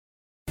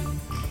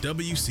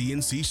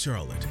WCNC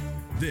Charlotte.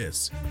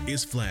 This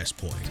is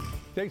Flashpoint.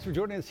 Thanks for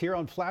joining us here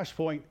on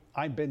Flashpoint.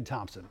 I'm Ben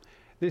Thompson.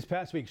 This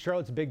past week,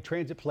 Charlotte's big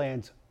transit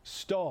plans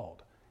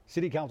stalled.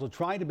 City Council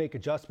trying to make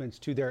adjustments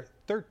to their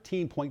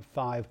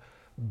 $13.5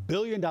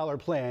 billion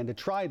plan to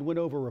try and win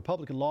over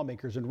Republican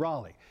lawmakers in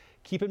Raleigh.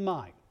 Keep in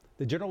mind,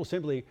 the General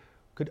Assembly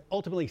could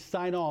ultimately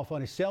sign off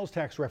on a sales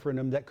tax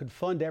referendum that could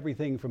fund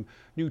everything from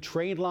new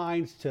train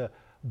lines to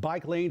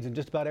bike lanes and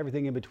just about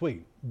everything in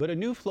between. But a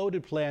new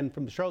floated plan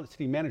from the Charlotte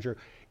City Manager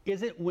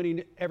isn't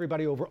winning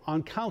everybody over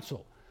on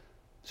council.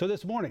 So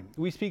this morning,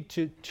 we speak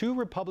to two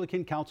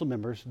Republican council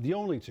members, the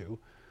only two,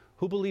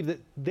 who believe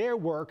that their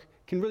work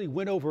can really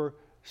win over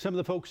some of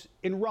the folks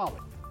in Raleigh.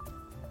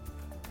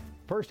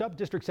 First up,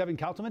 District 7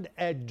 Councilman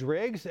Ed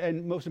Driggs,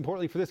 and most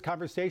importantly for this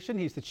conversation,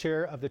 he's the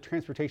chair of the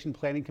Transportation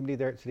Planning Committee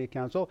there at City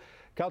Council.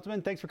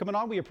 Councilman, thanks for coming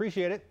on. We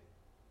appreciate it.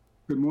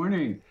 Good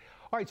morning.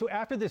 All right, so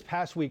after this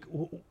past week,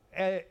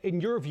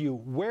 in your view,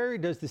 where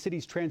does the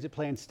city's transit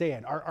plan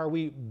stand? Are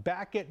we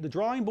back at the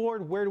drawing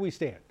board? Where do we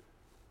stand?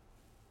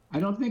 I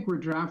don't think we're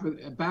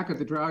back at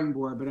the drawing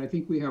board, but I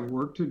think we have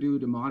work to do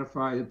to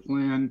modify the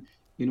plan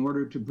in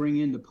order to bring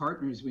in the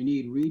partners we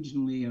need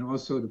regionally and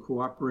also to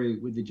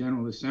cooperate with the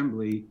General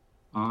Assembly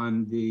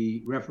on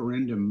the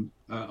referendum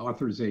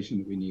authorization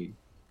that we need.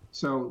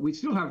 So we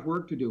still have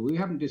work to do. We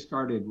haven't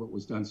discarded what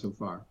was done so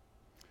far.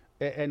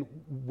 And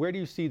where do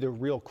you see the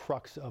real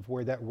crux of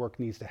where that work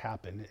needs to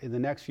happen in the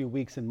next few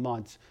weeks and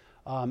months?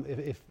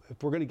 If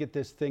we're going to get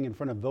this thing in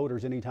front of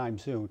voters anytime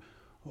soon,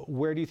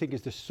 where do you think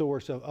is the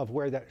source of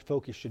where that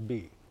focus should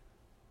be?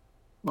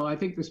 Well, I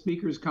think the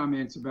speaker's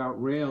comments about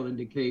rail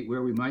indicate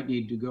where we might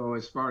need to go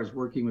as far as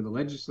working with the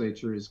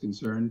legislature is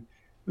concerned.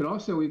 But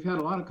also, we've had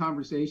a lot of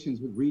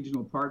conversations with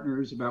regional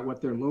partners about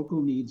what their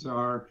local needs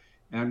are,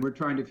 and we're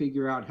trying to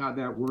figure out how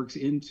that works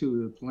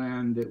into the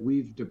plan that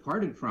we've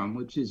departed from,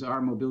 which is our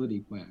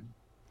mobility plan.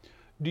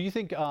 Do you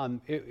think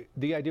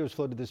the idea was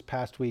floated this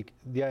past week,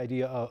 the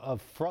idea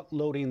of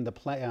front-loading the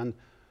plan,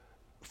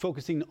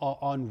 focusing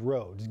on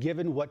roads,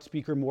 given what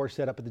Speaker Moore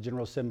set up at the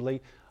General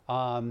Assembly?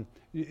 Do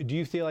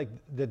you feel like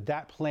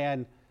that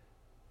plan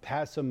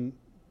has some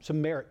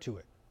merit to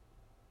it?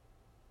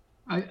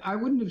 I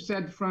wouldn't have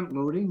said front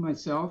loading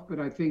myself, but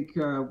I think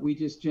we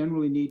just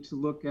generally need to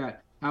look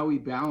at how we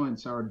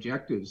balance our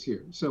objectives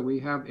here. So we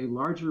have a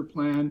larger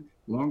plan,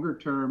 longer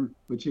term,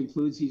 which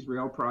includes these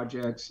rail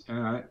projects,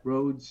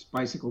 roads,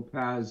 bicycle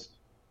paths,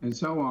 and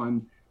so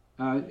on.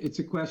 It's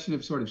a question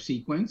of sort of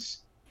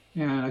sequence.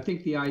 And I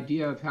think the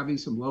idea of having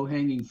some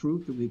low-hanging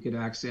fruit that we could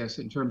access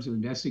in terms of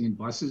investing in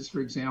buses, for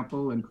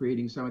example, and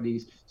creating some of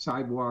these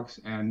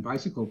sidewalks and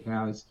bicycle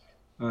paths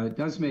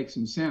does make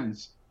some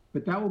sense.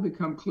 But that will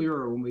become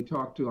clearer when we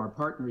talk to our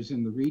partners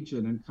in the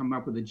region and come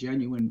up with a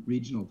genuine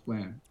regional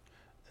plan.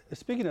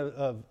 Speaking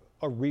of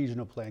a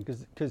regional plan,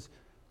 because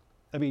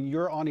I mean,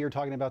 you're on here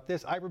talking about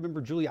this. I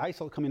remember Julie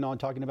Eisel coming on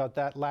talking about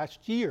that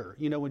last year,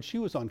 when she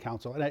was on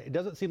council. And it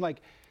doesn't seem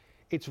like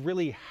it's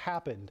really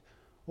happened.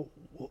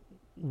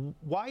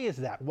 Why is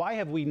that? Why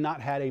have we not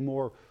had a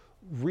more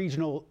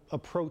regional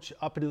approach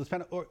up into this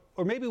plan?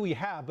 Or maybe we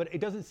have, but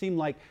it doesn't seem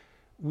like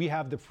we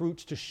have the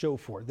fruits to show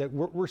for it, that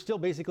we're still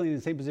basically in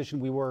the same position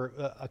we were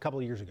a couple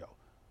of years ago.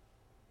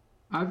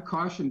 I've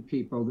cautioned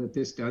people that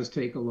this does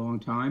take a long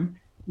time.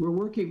 We're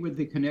working with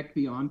the Connect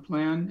Beyond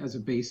plan as a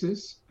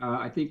basis.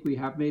 I think we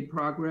have made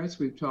progress.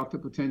 We've talked to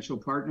potential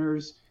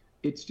partners.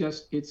 It's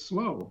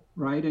slow,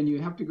 right? And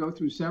you have to go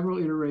through several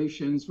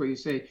iterations where you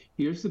say,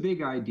 here's the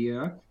big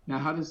idea. Now,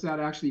 how does that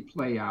actually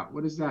play out?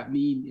 What does that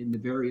mean in the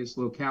various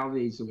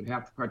localities that would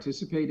have to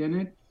participate in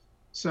it?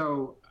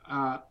 So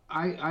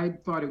I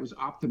thought it was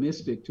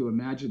optimistic to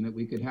imagine that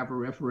we could have a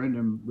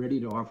referendum ready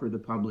to offer the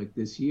public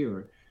this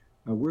year.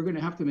 We're going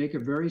to have to make a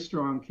very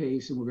strong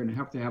case, and we're going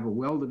to have a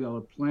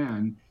well-developed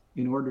plan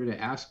in order to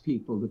ask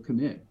people to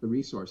commit the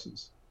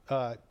resources.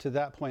 To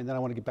that point, then I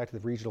want to get back to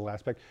the regional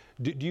aspect.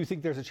 Do you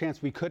think there's a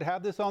chance we could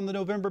have this on the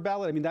November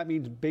ballot? I mean, that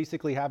means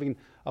basically having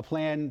a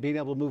plan, being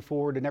able to move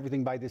forward and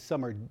everything by this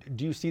summer.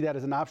 Do you see that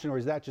as an option, or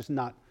is that just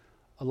not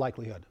a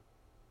likelihood?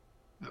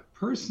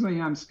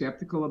 Personally, I'm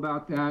skeptical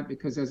about that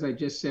because, as I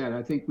just said,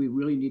 I think we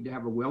really need to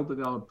have a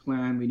well-developed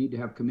plan. We need to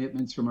have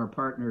commitments from our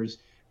partners.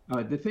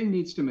 The thing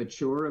needs to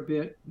mature a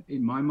bit,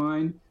 in my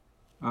mind.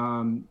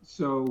 And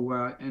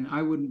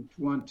I wouldn't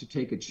want to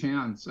take a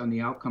chance on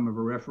the outcome of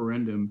a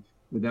referendum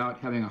without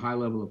having a high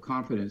level of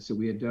confidence that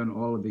we had done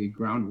all of the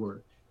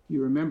groundwork.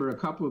 You remember a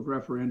couple of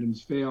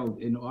referendums failed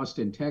in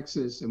Austin,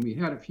 Texas, and we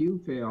had a few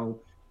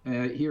fail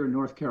here in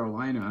North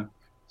Carolina.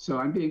 So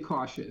I'm being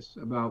cautious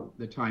about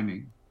the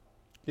timing.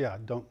 Yeah,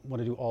 don't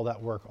want to do all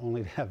that work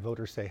only to have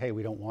voters say, hey,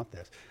 we don't want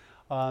this.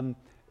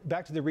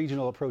 Back to the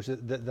regional approach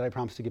that I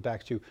promised to get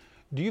back to.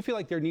 Do you feel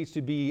like there needs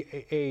to be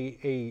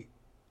a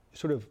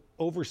sort of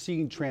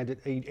overseeing transit,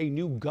 a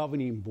new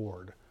governing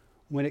board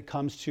when it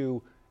comes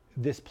to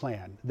this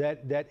plan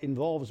that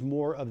involves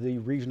more of the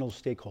regional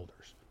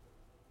stakeholders?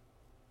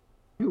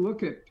 You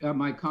look at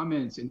my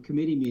comments in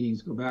committee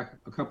meetings go back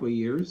a couple of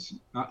years.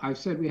 I've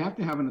said we have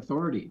to have an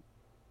authority.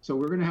 So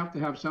we're going to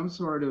have some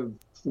sort of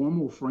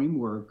formal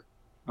framework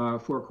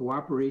for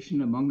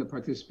cooperation among the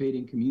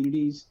participating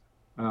communities,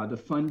 the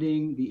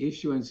funding, the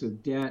issuance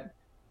of debt.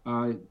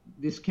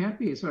 This can't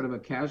be a sort of a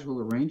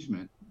casual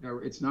arrangement.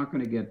 It's not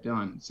going to get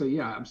done. So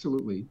yeah,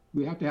 absolutely.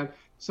 We have to have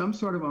some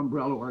sort of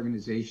umbrella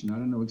organization. I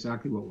don't know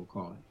exactly what we'll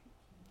call it.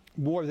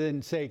 More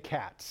than, say,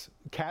 CATS.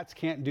 CATS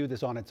can't do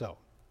this on its own.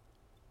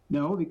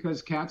 No,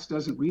 because CATS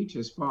doesn't reach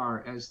as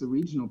far as the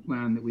regional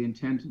plan that we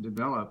intend to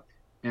develop.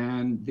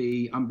 And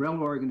the umbrella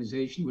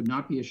organization would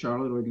not be a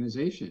Charlotte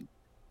organization.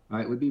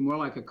 It would be more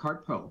like a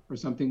CARTPO or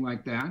something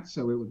like that.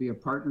 So it would be a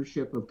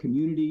partnership of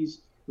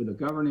communities with a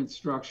governance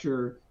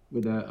structure,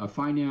 with a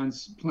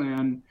finance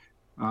plan.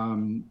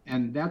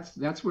 And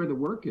that's where the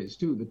work is,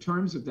 too. The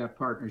terms of that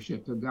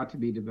partnership have got to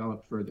be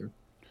developed further.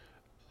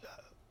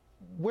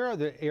 Where are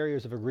the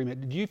areas of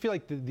agreement? Do you feel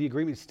like the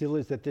agreement still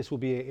is that this will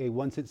be a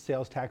 1 cent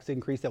sales tax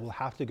increase that will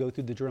have to go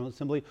through the General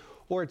Assembly?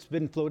 Or it's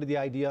been floated the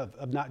idea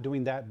of not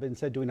doing that, but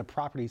instead doing a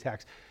property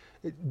tax?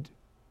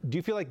 Do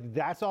you feel like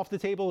that's off the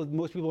table?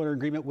 Most people are in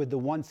agreement with the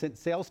 1 cent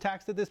sales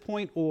tax at this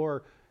point,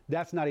 or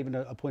that's not even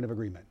a point of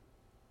agreement?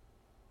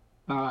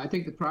 I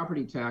think the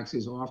property tax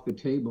is off the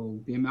table.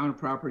 The amount of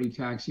property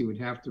tax you would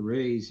have to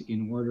raise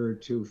in order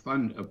to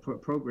fund a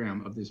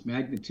program of this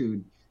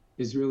magnitude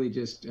is really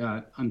just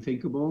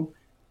unthinkable.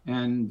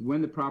 And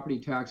when the property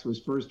tax was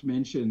first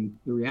mentioned,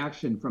 the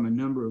reaction from a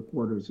number of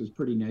quarters was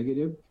pretty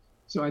negative.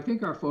 So I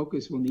think our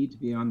focus will need to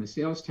be on the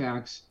sales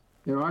tax.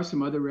 There are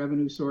some other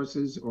revenue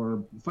sources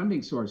or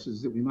funding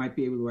sources that we might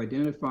be able to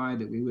identify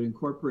that we would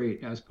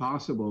incorporate as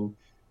possible,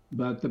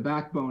 but the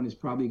backbone is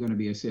probably going to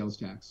be a sales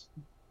tax.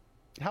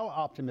 How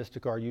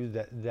optimistic are you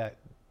that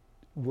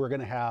we're going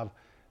to have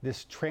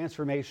this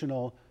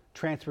transformational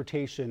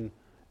transportation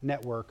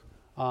network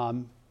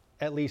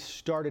at least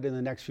started in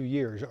the next few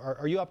years?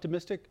 Are you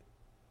optimistic?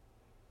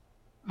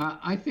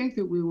 I think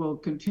that we will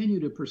continue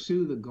to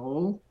pursue the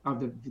goal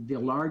of the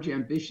large,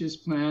 ambitious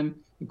plan.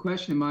 The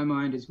question in my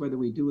mind is whether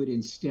we do it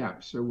in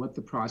steps or what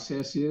the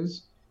process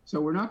is.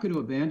 So we're not going to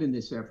abandon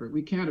this effort.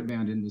 We can't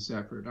abandon this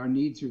effort. Our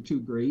needs are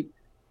too great.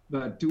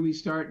 But do we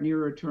start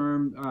nearer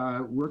term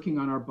working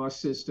on our bus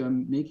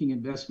system, making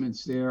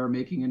investments there,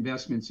 making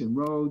investments in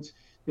roads,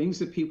 things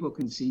that people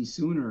can see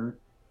sooner,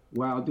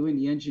 while doing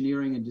the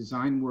engineering and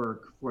design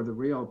work for the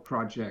rail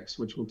projects,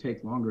 which will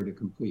take longer to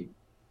complete?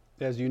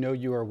 As you know,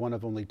 you are one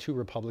of only 2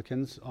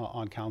 Republicans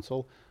on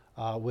council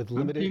with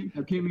limited...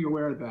 I'm keenly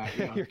aware of that.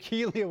 Yeah. You're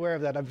keenly aware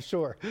of that, I'm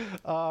sure.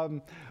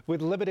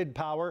 With limited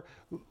power,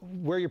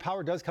 where your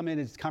power does come in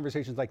is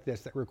conversations like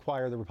this that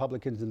require the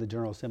Republicans in the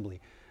General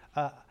Assembly.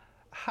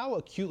 How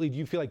acutely do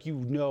you feel like you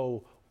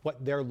know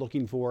what they're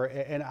looking for,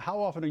 and how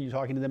often are you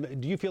talking to them?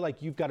 Do you feel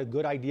like you've got a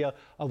good idea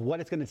of what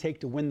it's going to take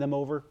to win them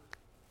over?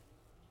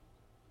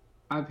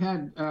 I've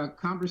had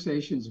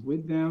conversations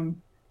with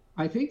them.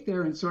 I think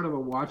they're in sort of a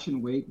watch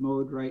and wait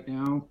mode right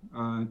now.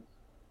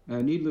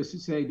 Needless to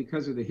say,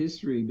 because of the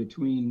history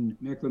between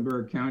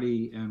Mecklenburg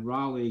County and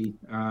Raleigh,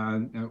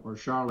 or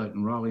Charlotte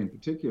and Raleigh in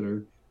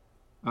particular,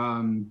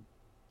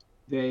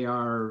 they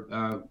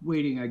are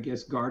waiting, I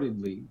guess,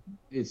 guardedly.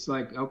 It's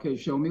like, okay,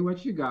 show me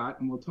what you got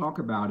and we'll talk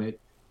about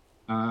it.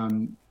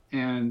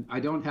 And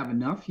I don't have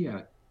enough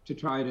yet to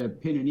try to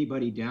pin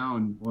anybody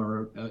down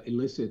or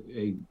elicit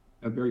a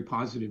very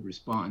positive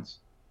response.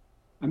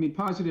 I mean,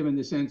 positive in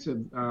the sense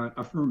of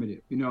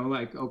affirmative,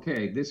 like,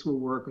 okay, this will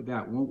work or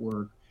that won't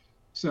work.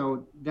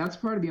 So that's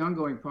part of the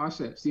ongoing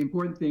process. The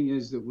important thing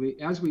is that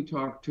as we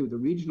talk to the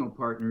regional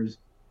partners,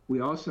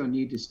 we also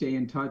need to stay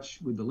in touch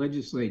with the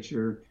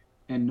legislature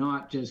and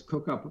not just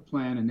cook up a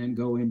plan and then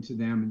go into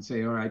them and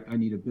say, all right, I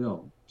need a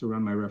bill to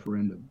run my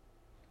referendum.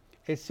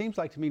 It seems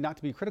like to me, not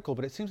to be critical,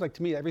 but it seems like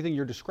to me everything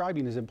you're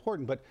describing is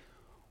important. But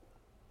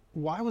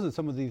why wasn't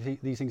some of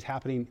these things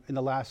happening in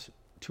the last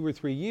 2 or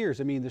 3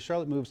 years? I mean, the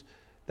Charlotte Moves,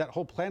 that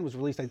whole plan was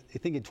released, I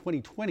think, in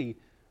 2020.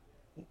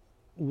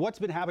 What's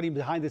been happening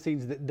behind the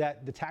scenes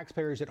that the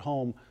taxpayers at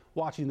home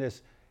watching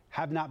this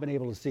have not been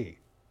able to see?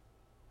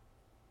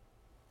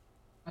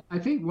 I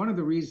think one of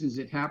the reasons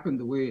it happened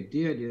the way it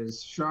did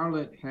is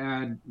Charlotte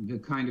had the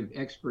kind of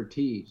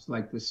expertise,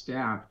 like the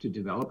staff, to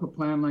develop a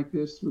plan like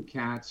this through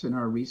CATS and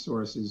our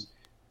resources.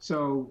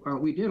 So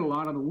we did a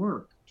lot of the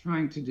work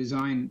trying to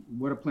design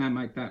what a plan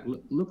like that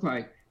look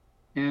like.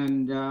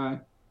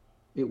 And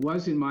it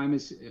was, in my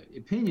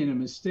opinion, a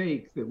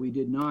mistake that we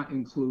did not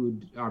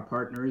include our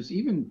partners,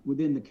 even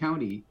within the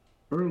county,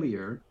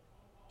 earlier.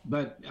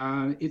 But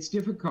it's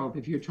difficult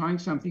if you're trying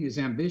something as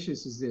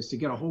ambitious as this to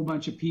get a whole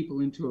bunch of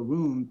people into a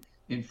room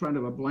in front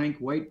of a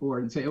blank whiteboard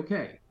and say,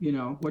 okay,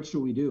 what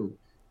should we do?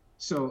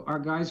 So our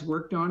guys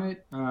worked on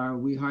it.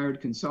 We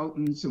hired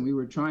consultants and we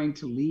were trying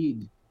to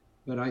lead.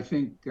 But I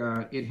think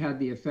it had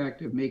the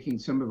effect of making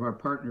some of our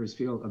partners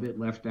feel a bit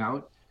left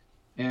out.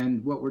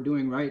 And what we're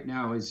doing right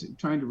now is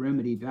trying to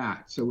remedy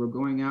that. So we're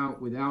going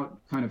out without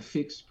kind of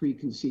fixed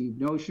preconceived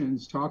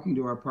notions, talking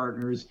to our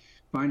partners,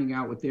 finding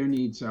out what their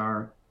needs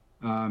are.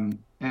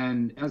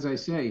 And as I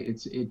say,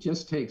 it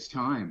just takes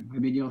time. I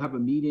mean, you'll have a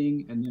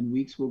meeting and then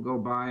weeks will go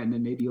by and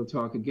then maybe you'll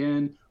talk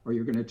again, or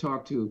you're going to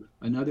talk to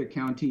another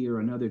county or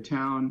another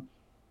town.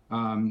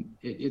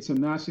 It's a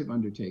massive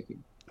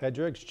undertaking. Ed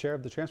Driggs, Chair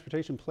of the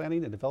Transportation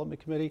Planning and Development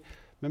Committee,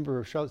 member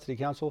of Charlotte City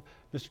Council.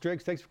 Mr.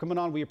 Driggs, thanks for coming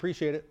on. We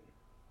appreciate it.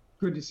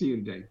 Good to see you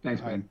today. Thanks,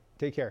 Ben. Right,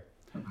 take care.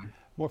 Bye-bye.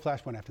 More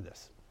Flashpoint after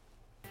this.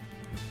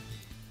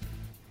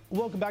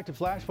 Welcome back to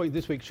Flashpoint.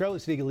 This week,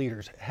 Charlotte City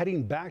leaders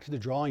heading back to the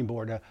drawing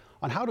board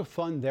on how to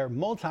fund their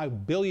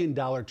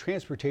multi-billion-dollar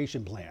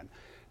transportation plan.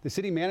 The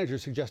city manager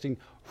suggesting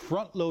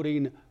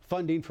front-loading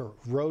funding for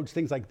roads,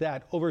 things like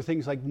that, over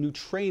things like new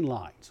train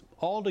lines,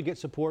 all to get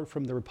support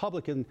from the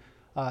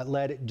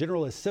Republican-led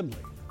General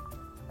Assembly.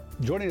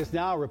 Joining us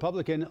now,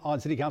 Republican on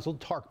City Council,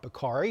 Tark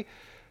Bakari.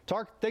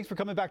 Tark, thanks for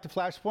coming back to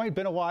Flashpoint.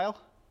 Been a while.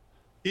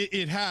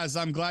 It has.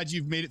 I'm glad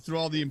you've made it through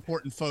all the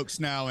important folks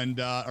now and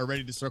are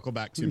ready to circle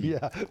back to me.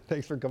 Yeah,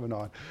 thanks for coming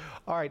on.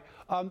 All right.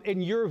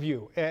 In your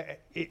view,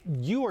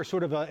 you are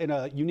sort of in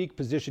a unique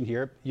position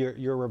here.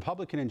 You're a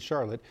Republican in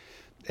Charlotte,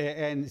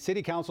 and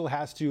City Council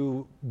has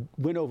to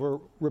win over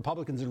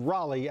Republicans in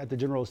Raleigh at the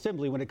General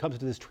Assembly when it comes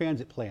to this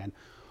transit plan.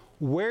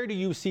 Where do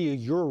you see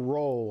your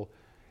role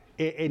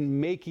in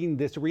making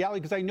this a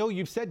reality? Because I know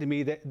you've said to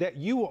me that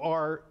you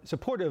are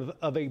supportive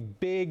of a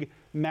big,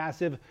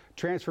 massive,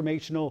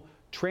 transformational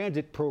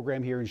transit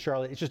program here in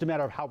Charlotte. It's just a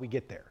matter of how we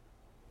get there.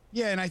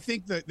 Yeah, and I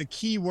think that the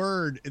key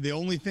word, the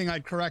only thing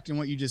I'd correct in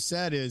what you just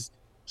said is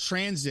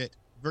transit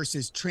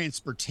versus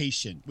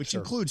transportation, which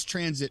includes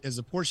transit as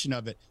a portion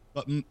of it,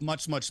 but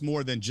much, much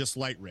more than just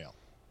light rail.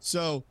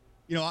 So,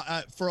 you know,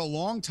 for a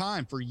long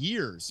time, for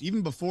years,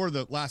 even before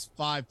the last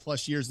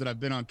 5+ years that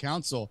I've been on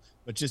council,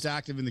 but just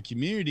active in the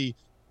community,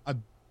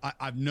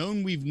 I've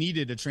known we've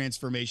needed a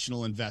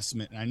transformational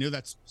investment. And I know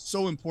that's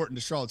so important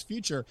to Charlotte's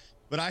future,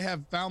 but I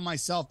have found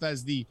myself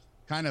as the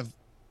kind of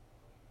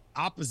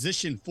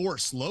opposition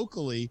force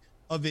locally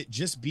of it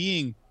just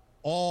being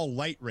all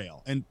light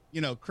rail. And,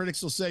 you know,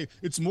 critics will say,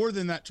 it's more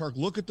than that, Tark.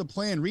 Look at the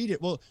plan, read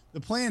it. Well,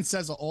 the plan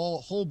says a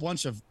whole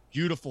bunch of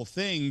beautiful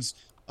things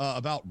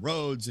about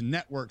roads and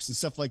networks and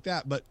stuff like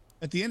that. But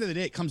at the end of the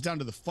day, it comes down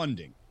to the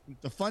funding.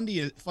 The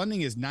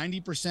funding is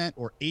 90%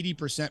 or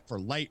 80% for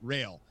light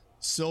rail,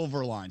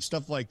 Silver Line,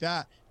 stuff like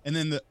that. And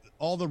then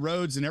all the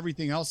roads and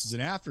everything else is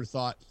an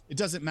afterthought. It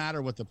doesn't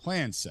matter what the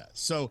plan says.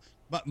 So,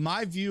 but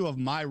my view of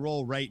my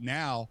role right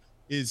now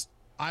is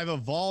I've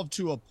evolved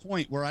to a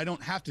point where I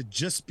don't have to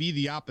just be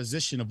the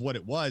opposition of what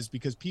it was,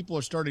 because people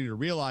are starting to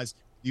realize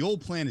the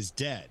old plan is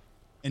dead.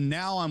 And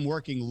now I'm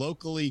working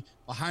locally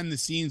behind the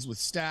scenes with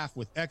staff,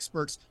 with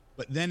experts,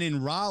 but then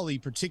in Raleigh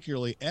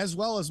particularly, as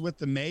well as with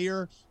the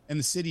mayor and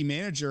the city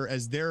manager,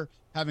 as they're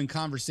having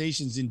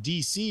conversations in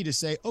DC to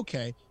say,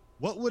 okay,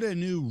 what would a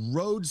new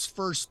roads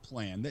first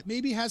plan that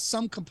maybe has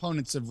some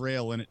components of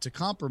rail in it to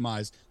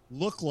compromise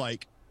look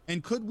like?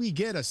 And could we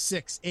get a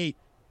 6, 8,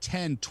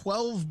 10,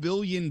 $12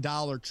 billion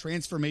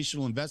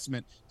transformational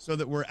investment so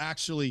that we're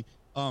actually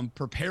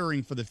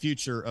preparing for the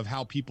future of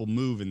how people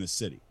move in the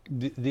city?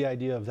 The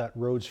idea of that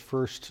roads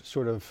first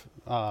sort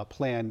of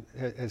plan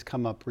has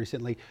come up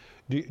recently.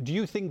 Do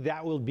you think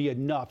that will be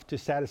enough to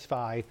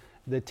satisfy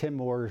the Tim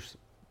Moores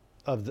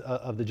of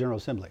the General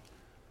Assembly?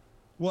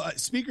 Well,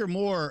 Speaker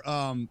Moore,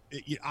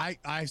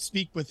 I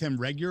speak with him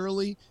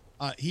regularly.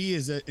 He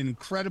is an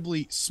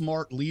incredibly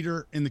smart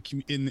leader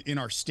in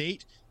our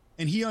state,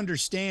 and he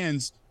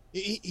understands.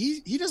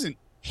 He doesn't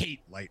hate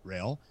light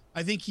rail.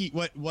 I think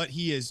what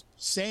he is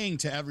saying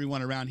to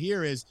everyone around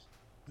here is,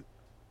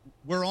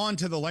 we're on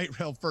to the light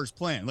rail first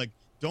plan. Like,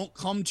 don't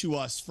come to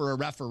us for a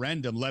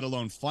referendum, let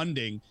alone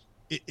funding,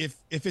 if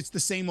it's the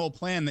same old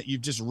plan that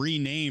you've just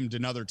renamed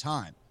another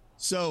time.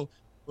 So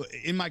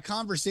in my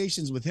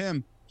conversations with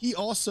him, he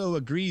also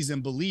agrees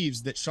and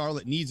believes that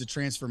Charlotte needs a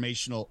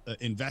transformational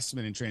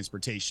investment in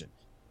transportation.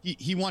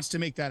 He wants to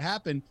make that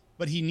happen,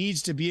 but he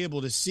needs to be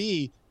able to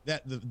see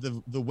that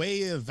the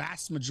way a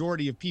vast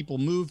majority of people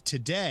move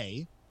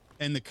today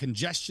and the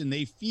congestion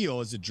they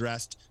feel is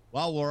addressed,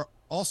 while we're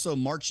also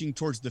marching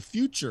towards the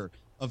future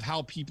of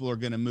how people are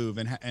going to move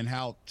and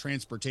how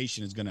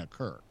transportation is going to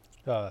occur.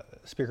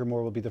 Speaker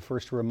Moore will be the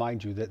first to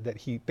remind you that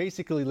he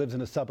basically lives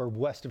in a suburb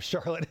west of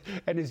Charlotte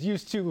and is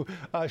used to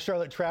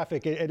Charlotte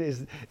traffic. It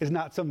is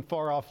not some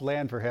far off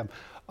land for him.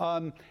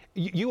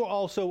 You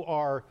also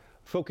are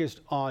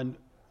focused on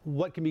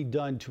what can be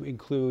done to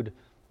include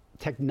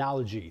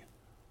technology,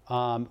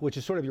 which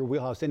is sort of your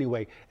wheelhouse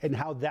anyway, and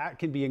how that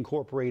can be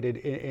incorporated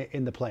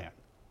in the plan.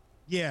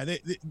 Yeah,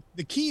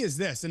 the key is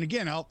this, and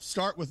again, I'll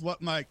start with what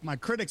my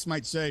critics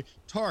might say.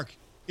 Tark,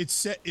 it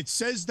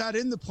says that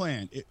in the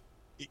plan.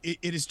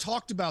 It is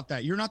talked about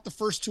that. You're not the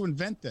first to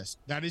invent this.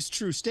 That is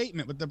true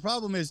statement. But the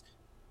problem is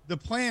the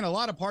plan, a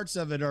lot of parts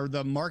of it are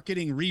the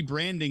marketing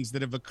rebrandings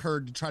that have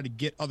occurred to try to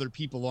get other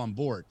people on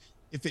board.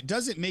 If it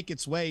doesn't make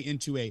its way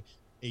into a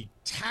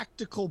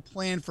tactical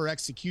plan for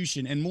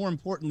execution, and more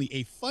importantly,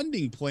 a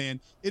funding plan,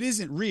 it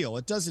isn't real.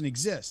 It doesn't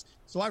exist.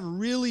 So I've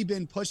really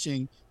been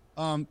pushing,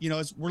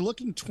 as we're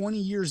looking 20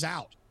 years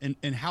out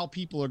and how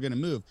people are going to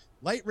move.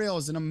 Light rail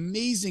is an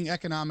amazing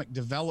economic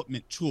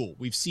development tool.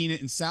 We've seen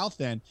it in South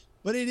End.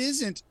 But it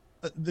isn't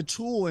the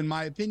tool, in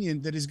my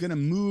opinion, that is going to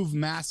move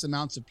mass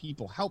amounts of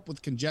people, help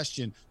with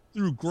congestion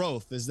through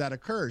growth as that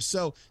occurs.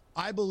 So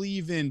I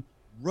believe in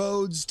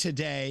roads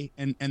today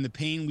and the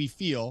pain we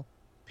feel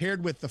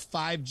paired with the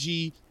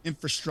 5G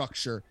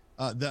infrastructure,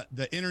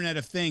 the Internet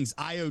of Things,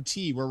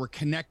 IoT, where we're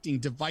connecting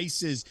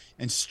devices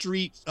and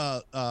street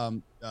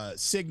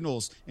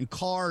signals and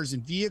cars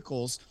and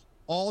vehicles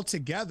all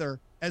together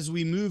as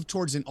we move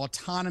towards an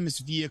autonomous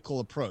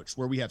vehicle approach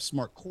where we have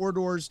smart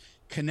corridors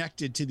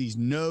connected to these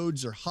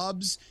nodes or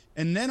hubs.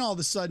 And then all of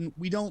a sudden,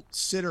 we don't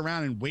sit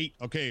around and wait,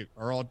 okay,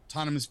 are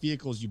autonomous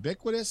vehicles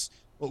ubiquitous?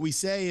 What we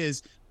say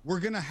is we're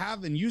going to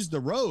have and use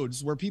the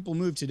roads where people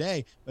move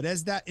today. But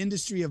as that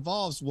industry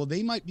evolves, well,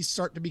 they might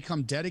start to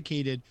become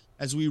dedicated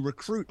as we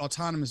recruit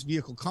autonomous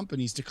vehicle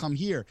companies to come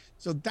here.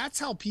 So that's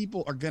how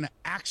people are going to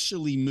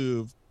actually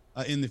move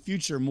in the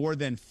future, more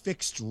than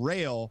fixed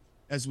rail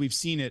as we've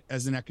seen it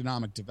as an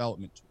economic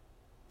development tool.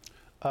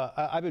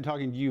 I've been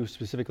talking to you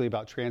specifically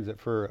about transit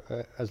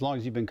for as long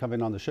as you've been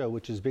coming on the show,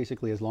 which is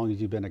basically as long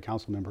as you've been a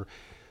council member.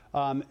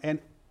 And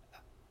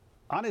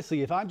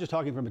honestly, if I'm just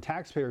talking from a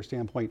taxpayer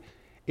standpoint,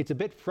 it's a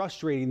bit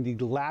frustrating,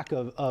 the lack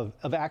of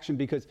action,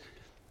 because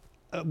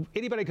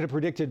anybody could have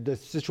predicted the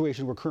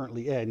situation we're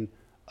currently in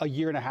a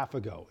year and a half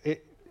ago.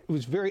 It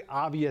was very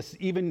obvious,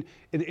 even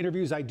in the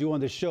interviews I do on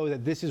the show,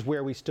 that this is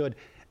where we stood,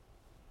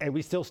 and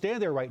we still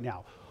stand there right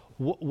now.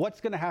 What's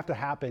going to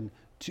happen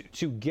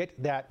to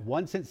get that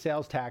 1 cent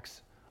sales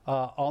tax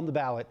on the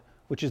ballot,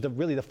 which is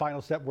really the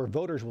final step where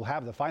voters will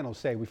have the final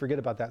say? We forget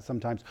about that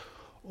sometimes.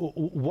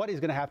 What is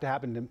going to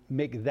happen to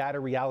make that a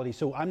reality,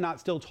 so I'm not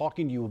still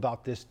talking to you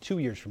about this 2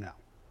 years from now?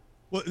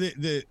 Well,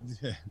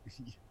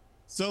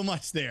 so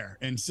much there,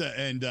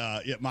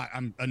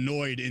 I'm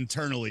annoyed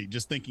internally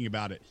just thinking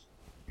about it.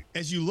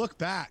 As you look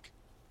back,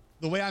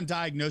 the way I'm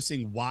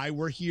diagnosing why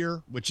we're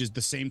here, which is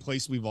the same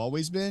place we've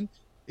always been,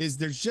 is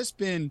there's just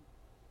been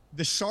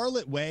the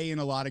Charlotte way in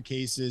a lot of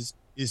cases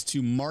is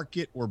to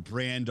market or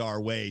brand our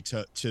way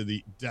to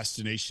the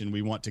destination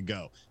we want to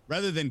go,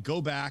 rather than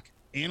go back,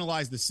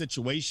 analyze the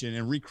situation,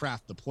 and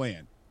recraft the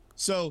plan.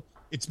 So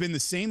it's been the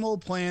same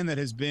old plan that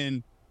has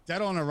been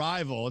dead on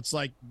arrival. It's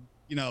like,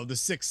 the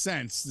Sixth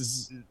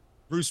Sense.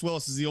 Bruce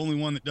Willis is the only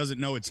one that doesn't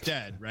know it's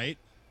dead, right?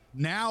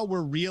 Now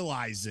we're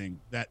realizing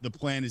that the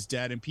plan is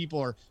dead, and people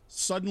are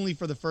suddenly,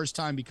 for the first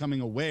time,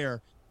 becoming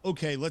aware,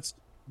 okay,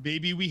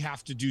 maybe we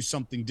have to do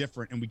something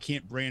different, and we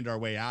can't brand our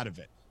way out of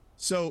it.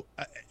 So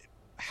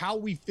how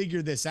we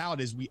figure this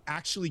out is we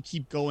actually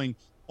keep going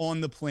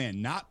on the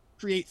plan, not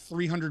create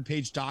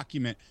 300-page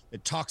document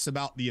that talks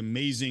about the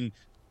amazing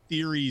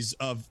theories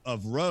of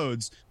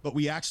roads, but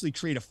we actually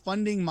create a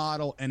funding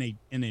model and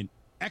an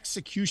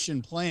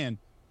execution plan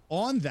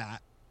on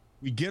that.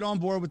 We get on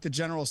board with the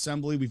General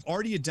Assembly. We've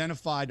already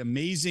identified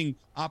amazing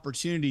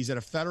opportunities at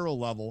a federal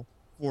level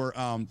for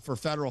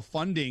federal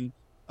funding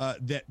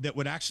that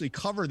would actually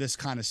cover this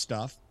kind of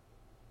stuff.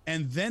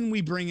 And then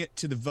we bring it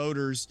to the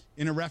voters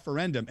in a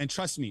referendum. And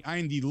trust me, I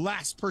am the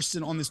last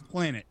person on this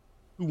planet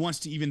who wants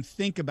to even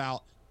think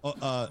about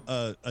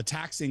a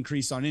tax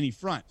increase on any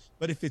front.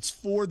 But if it's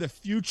for the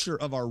future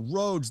of our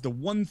roads, the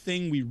one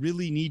thing we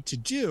really need to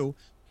do,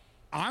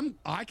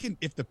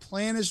 if the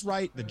plan is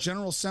right, the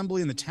General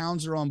Assembly and the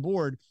towns are on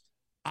board,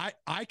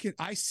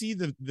 I see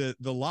the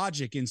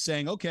logic in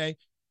saying, okay,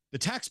 the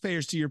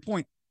taxpayers, to your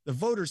point, the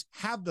voters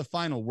have the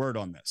final word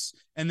on this,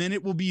 and then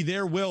it will be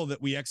their will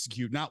that we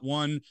execute, not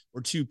one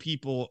or two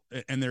people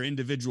and their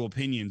individual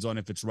opinions on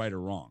if it's right or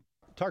wrong.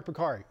 Tark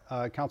Bakari,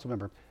 council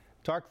member.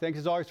 Tark, thanks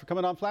as always for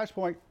coming on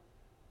Flashpoint.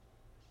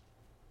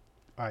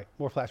 All right,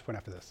 more Flashpoint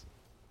after this.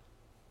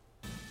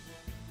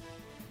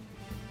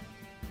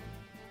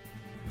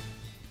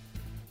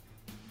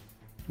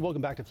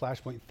 Welcome back to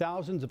Flashpoint.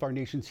 Thousands of our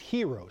nation's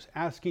heroes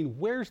asking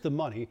where's the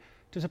money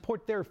to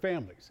support their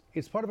families.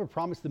 It's part of a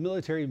promise the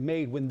military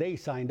made when they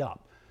signed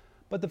up.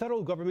 But the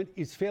federal government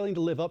is failing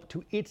to live up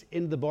to its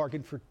end of the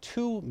bargain for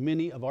too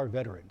many of our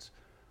veterans.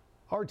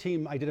 Our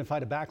team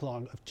identified a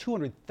backlog of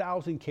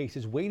 200,000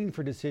 cases waiting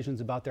for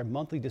decisions about their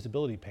monthly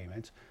disability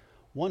payments.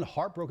 One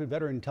heartbroken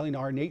veteran telling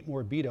our Nate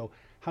Morabito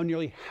how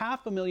nearly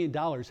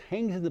 $500,000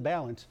 hangs in the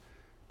balance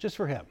just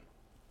for him.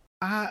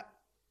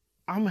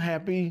 I'm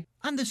happy.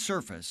 On the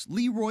surface,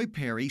 Leroy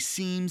Perry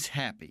seems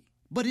happy.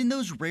 But in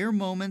those rare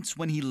moments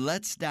when he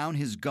lets down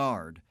his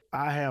guard,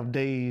 I have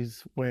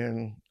days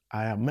when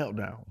I have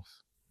meltdowns,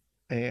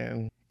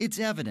 and it's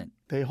evident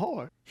they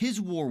hard. His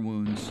war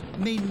wounds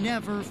may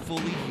never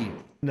fully heal.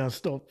 Now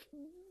stuff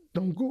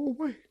don't go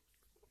away.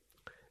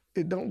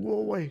 It don't go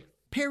away.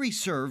 Perry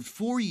served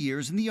 4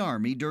 years in the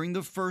Army during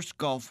the first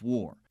Gulf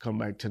War. Come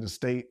back to the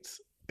States,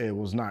 it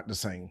was not the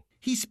same.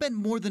 He spent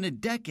more than a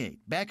decade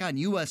back on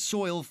U.S.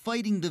 soil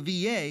fighting the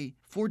VA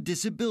for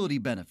disability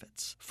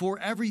benefits, for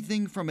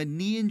everything from a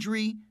knee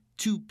injury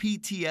to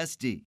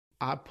PTSD.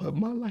 I put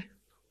my life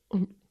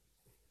on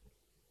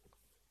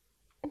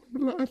the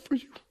line for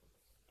you.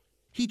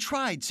 He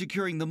tried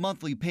securing the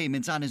monthly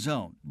payments on his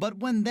own, but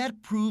when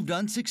that proved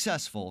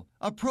unsuccessful,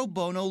 a pro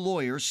bono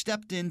lawyer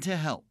stepped in to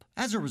help.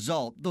 As a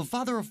result, the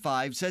father of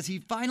five says he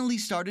finally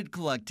started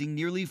collecting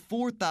nearly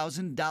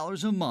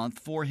 $4,000 a month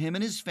for him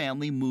and his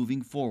family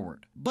moving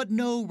forward, but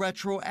no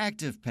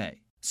retroactive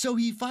pay. So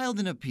he filed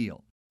an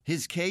appeal.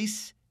 His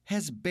case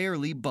has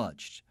barely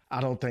budged.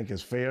 I don't think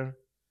it's fair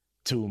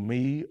to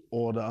me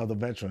or the other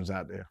veterans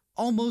out there.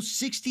 Almost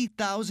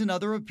 60,000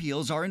 other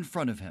appeals are in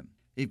front of him.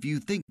 If you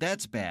think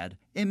that's bad,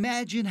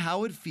 imagine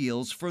how it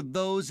feels for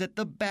those at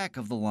the back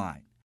of the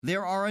line.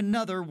 There are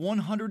another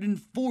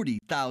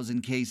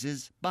 140,000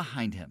 cases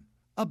behind him.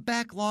 A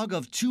backlog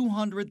of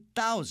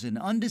 200,000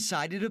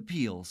 undecided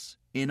appeals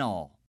in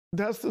all.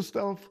 That's the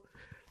stuff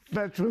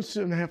veterans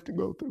shouldn't have to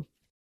go through.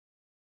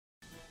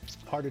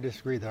 Hard to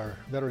disagree that our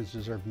veterans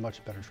deserve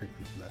much better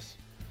treatment than this.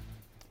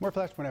 More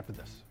Flashpoint after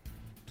this.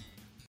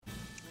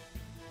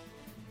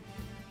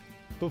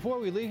 Before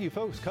we leave you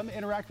folks, come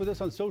interact with us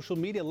on social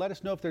media. Let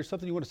us know if there's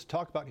something you want us to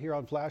talk about here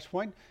on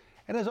Flashpoint.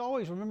 And as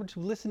always, remember to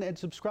listen and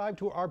subscribe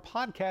to our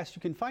podcast.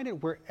 You can find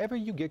it wherever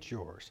you get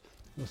yours.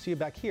 We'll see you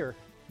back here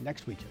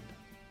next weekend.